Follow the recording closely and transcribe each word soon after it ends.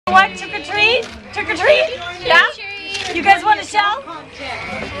What? Trick or treat? Trick or treat? Yeah? You guys want a shell?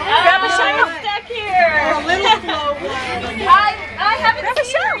 Grab a shell. Stuck here. A little slow one. I haven't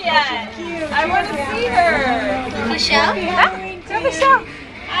seen her yet. I want to see her. A shell? Yeah, grab a shell.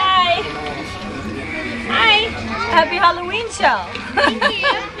 Hi. Hi. Happy Halloween shell. Thank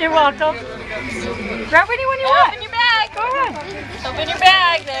you. You're welcome. Grab anyone you want. Open your bag. Go ahead. Open your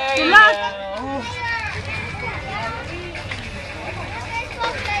bag. There Good you luck. go.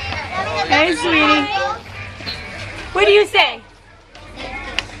 Hey, sweetie. What do you say?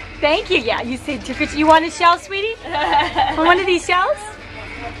 Thank you. Yeah, you say trick or treat. You want a shell, sweetie? Want one of these shells?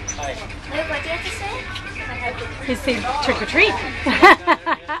 Wait, what do you have to say? You say trick or treat.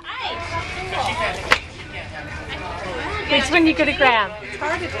 Which one you gonna grab? It's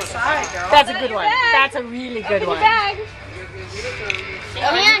hard to decide, girl. That's a good one. That's a really good one. Bag.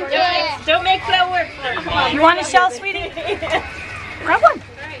 Yeah, Don't make that work for me. You want a shell, sweetie? Grab one.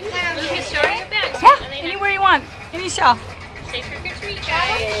 Yeah, anywhere you want. Any shell. Say trick or treat, I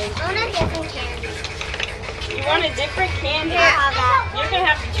guys. want a different candy. You want a different candy? Yeah, how that? You're gonna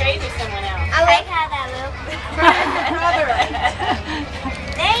have to trade with someone else. I like how that looks.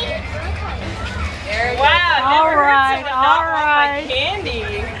 Wow, All never right, heard someone not all like my right. candy.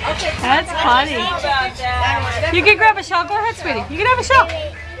 That's funny. How about that? You can grab a shell. Go ahead, sweetie. You can have a shell.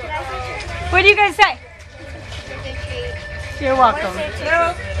 What do you guys say? You're welcome.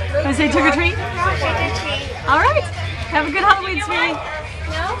 Want to say trick or treat? All right. Have a good Halloween, sweetie.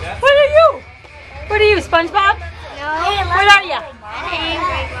 What are you? What are you, SpongeBob? What are you?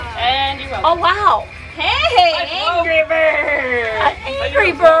 And you're welcome. Oh, wow. Hey, Angry Bird. An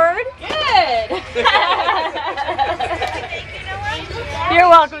angry bird. Good. You're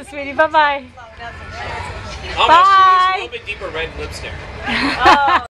welcome, sweetie. Bye-bye. Almost. Bye. A little bit deeper red lipstick. Oh.